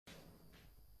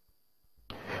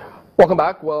Welcome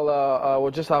back. Well, we'll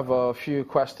just have a few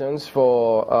questions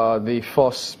for the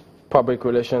first Public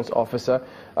Relations Officer.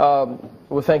 Well,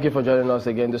 thank you for joining us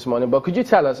again this morning. But could you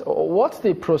tell us, what's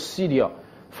the procedure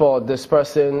for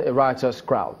dispersing a riotous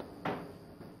crowd?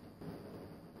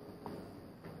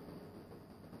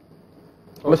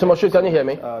 Okay. Mr. Moshood, can you hear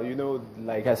me?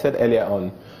 Like I said earlier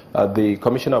on, the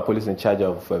Commissioner of Police in charge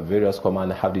of various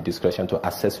commands have the discretion to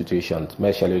assess situations,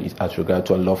 especially as regard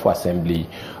to unlawful assembly,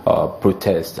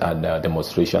 protest, and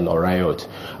demonstration or riot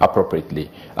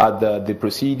appropriately. The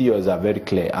procedures are very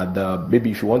clear.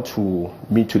 Maybe if you want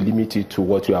me to limit it to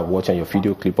what you have watched on your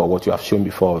video clip or what you have shown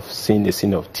before, of seeing the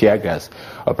scene of tear gas,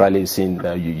 or probably seen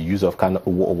the use of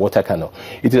water cannon,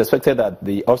 it is expected that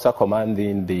the officer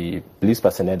commanding the police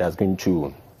personnel that's going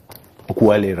to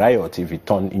quell a riot, if it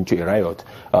turned into a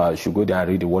riot, should go there and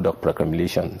read the word of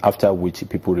proclamation, after which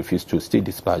people refuse to stay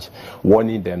dispatched,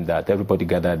 warning them that everybody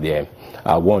gathered there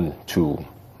want to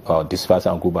disperse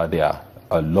and go back their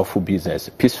lawful business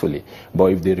peacefully.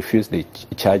 But if they refuse, they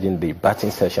charge in the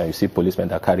batting session. You see policemen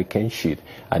that carry cane shield,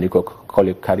 and you could call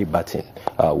it carry batting,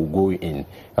 will go in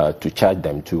to charge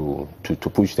them, to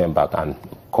push them back and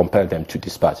compel them to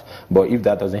dispatch. But if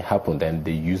that doesn't happen, then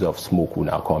the use of smoke will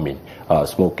now come in.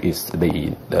 Smoke is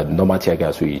the normal tear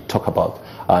gas we talk about.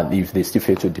 And if they still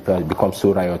fail to dispatch, it becomes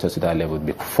so riotous to that level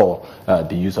before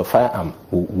the use of firearm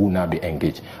will now be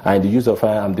engaged. And the use of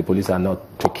firearm, the police are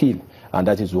not to kill. And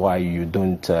that is why you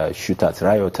don't shoot at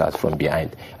rioters from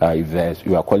behind. If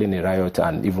you are calling a riot,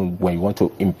 and even when you want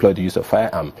to employ the use of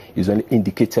firearm, it's only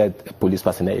indicated police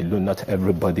personnel alone, not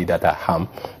everybody that are harmed,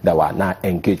 that were now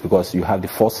engaged, because you have the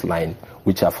first line,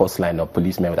 which are first line of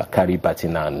policemen that carry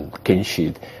baton and cane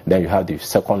shield. Then you have the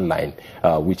second line,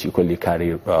 which equally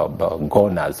carry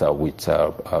gunners with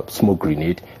smoke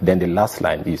grenade. Then the last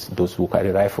line is those who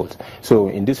carry rifles. So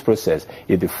in this process,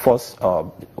 if the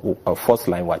first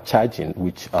line were charging,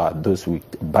 which are those with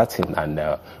baton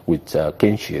and with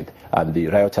cane shield, and the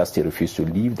rioters still refuse to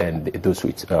leave, then those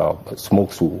with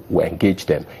smokes will engage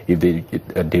them. If they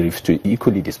refuse to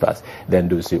equally disperse, then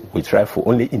those with rifle,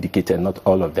 only indicated, not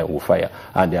all of them, will fire.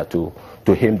 And they are to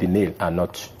aim the nail and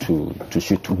not to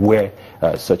shoot where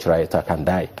such rioter can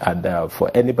die. And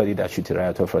for anybody that shoots a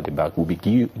rioter from the back will be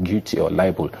guilty or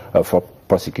liable for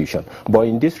prosecution. But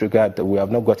in this regard, we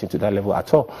have not gotten to that level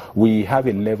at all. We have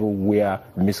a level where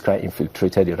miscreant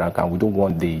infiltrated the rank, and we don't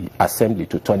want the assembly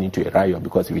to turn into a riot,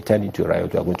 because if we turn into a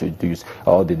riot, we are going to use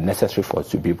all the necessary force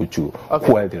to be able to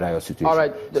quell the riot situation. All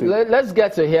right, so let's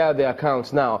get to hear the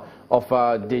accounts now of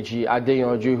Deji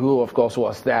Adeyanju, who of course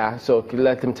was there. So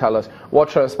let him tell us what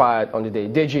transpired on the day.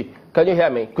 Deji, can you hear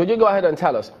me? Could you go ahead and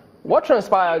tell us what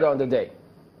transpired on the day?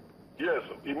 Yes,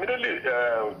 immediately.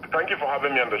 Thank you for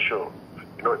having me on the show.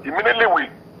 Immediately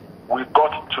we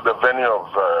got to the venue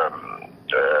of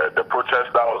the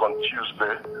protest that was on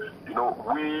Tuesday.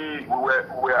 We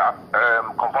were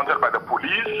confronted by the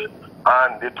police,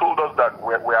 and they told us that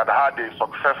we had had a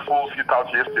successful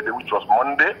sit-out yesterday, which was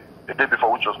Monday, the day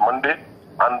before, which was Monday,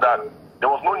 and that there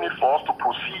was no need for us to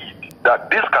proceed,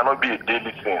 that this cannot be a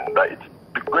daily thing, that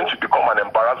it's going to become an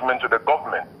embarrassment to the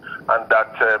government, and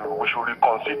that we should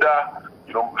reconsider.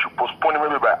 We should postpone it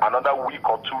maybe by another week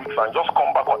or 2 weeks and just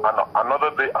come back on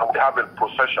another day and we have a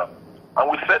procession.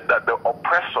 And we said that the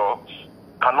oppressors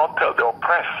cannot tell the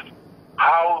oppressed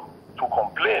how to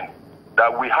complain,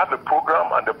 that we have a program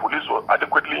and the police were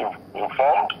adequately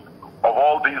informed of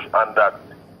all this, and that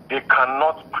they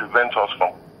cannot prevent us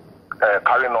from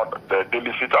carrying out the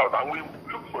daily sit-out. And we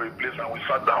looked for a place and we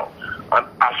sat down. And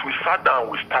as we sat down,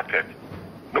 we started.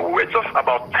 We were just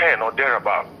about 10 or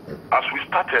thereabout. As we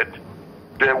started,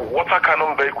 the water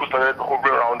cannon vehicle started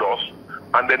hovering around us,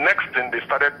 and the next thing, they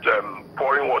started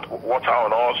pouring water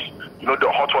on us,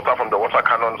 the hot water from the water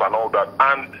cannons and all that.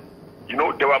 And,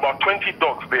 there were about 20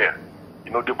 dogs there.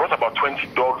 They brought about 20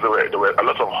 dogs. There were a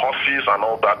lot of horses and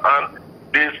all that. And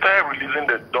they started releasing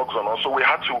the dogs on us. So we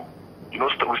had to,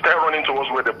 we started running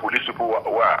towards where the police people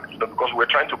were, because we were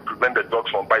trying to prevent the dogs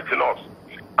from biting us.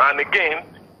 And again,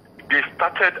 they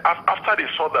started, after they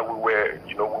saw that we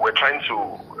were trying to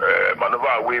maneuver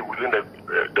our way within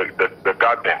the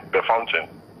garden, the fountain,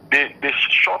 they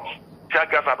shot tear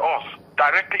gas at us,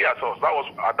 directly at us. That was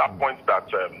at that point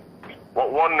that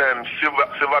one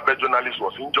silver bed journalist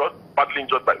was injured, badly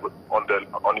injured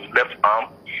on his left arm.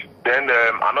 Then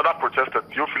another protester,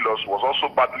 Theophilus, was also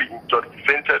badly injured,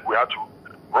 fainted. We had to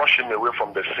rush him away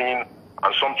from the scene,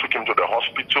 and some took him to the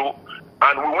hospital.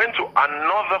 And we went to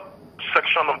another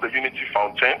section of the Unity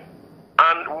Fountain,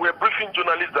 and we were briefing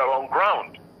journalists that were on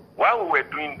ground. While we were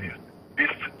doing this, they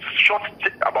shot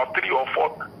about 3 or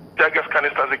 4 tear gas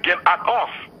canisters again at us.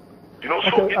 You know,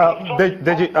 okay, so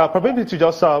Deji, permit me to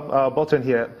just butt in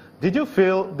here. Did you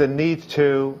feel the need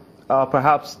to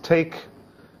perhaps take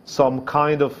some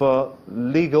kind of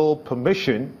legal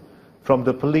permission from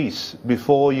the police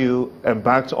before you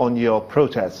embarked on your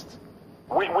protest?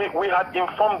 We had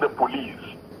informed the police.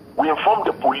 We informed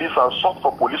the police and sought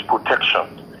for police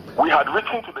protection. We had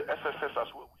written to the SSS as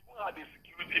well. We had a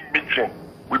security meeting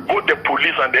with both the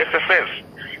police and the SSS.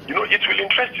 You know, it will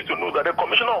interest you to know that the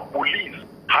Commissioner of Police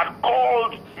had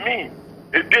called me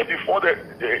a day before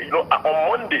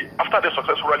on Monday, after the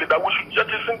successful rally, that we should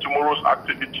jettison tomorrow's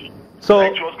activity. So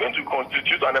it was going to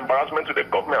constitute an embarrassment to the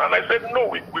government, and I said no,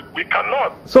 we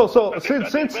cannot. So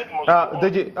since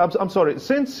Deji, I'm sorry,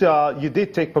 since you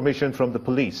did take permission from the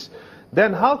police,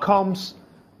 then how comes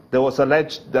there was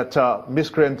alleged that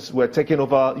miscreants were taking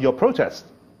over your protest?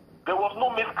 There was no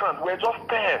miscreant. We're just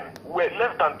 10. We're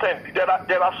less than 10.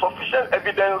 There are sufficient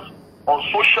evidence on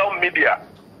social media.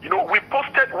 You know, we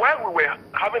posted while we were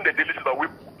having the daily sitter,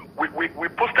 we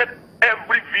posted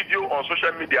every video on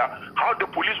social media, how the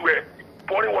police were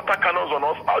pouring water cannons on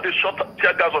us, how they shot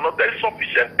tear gas on us. There is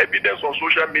sufficient evidence on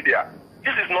social media.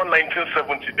 This is not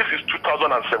 1970. This is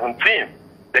 2017,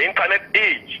 the internet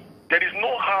age. There is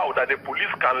no how that the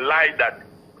police can lie that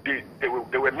they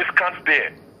were miscreants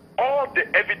there. All the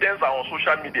evidence are on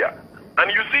social media.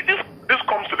 And you see, this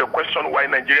comes to the question why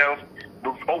Nigerians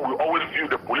will always view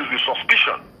the police with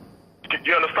suspicion. Do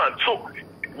you understand? So,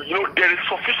 you know, there is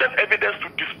sufficient evidence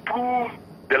to disprove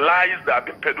the lies that have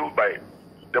been peddled by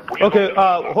the police. Okay,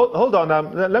 hold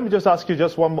on. Let me just ask you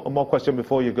just one more question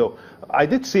before you go. I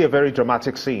did see a very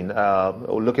dramatic scene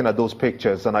looking at those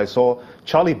pictures, and I saw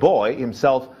Charlie Boy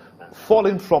himself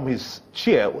falling from his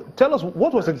chair. Tell us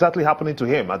what was exactly happening to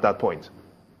him at that point.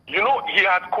 You know, he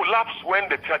had collapsed when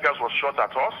the tear gas was shot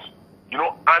at us. You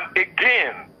know, and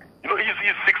again, you know, he's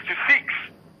 66.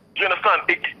 Do you understand?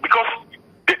 Because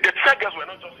the tear gas were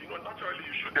not just, you know, naturally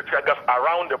you shoot the tear gas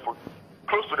around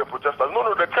close to the protesters.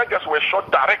 No, the tear gas were shot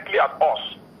directly at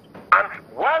us. And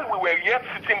while we were yet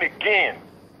sitting again,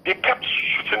 they kept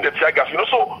shooting the tear gas. You know,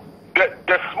 so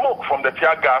the smoke from the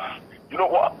tear gas, you know,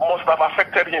 what must have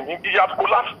affected him. He had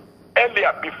collapsed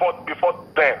earlier before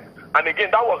then. And again,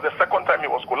 that was the second time he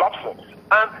was collapsing.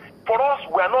 And for us,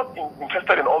 we are not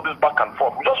interested in all this back and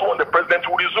forth. We just want the president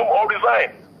to resume or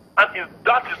resign. And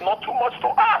that is not too much to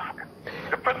ask.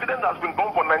 The president has been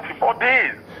gone for 94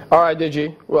 days. All right,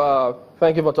 Deji.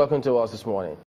 Thank you for talking to us this morning.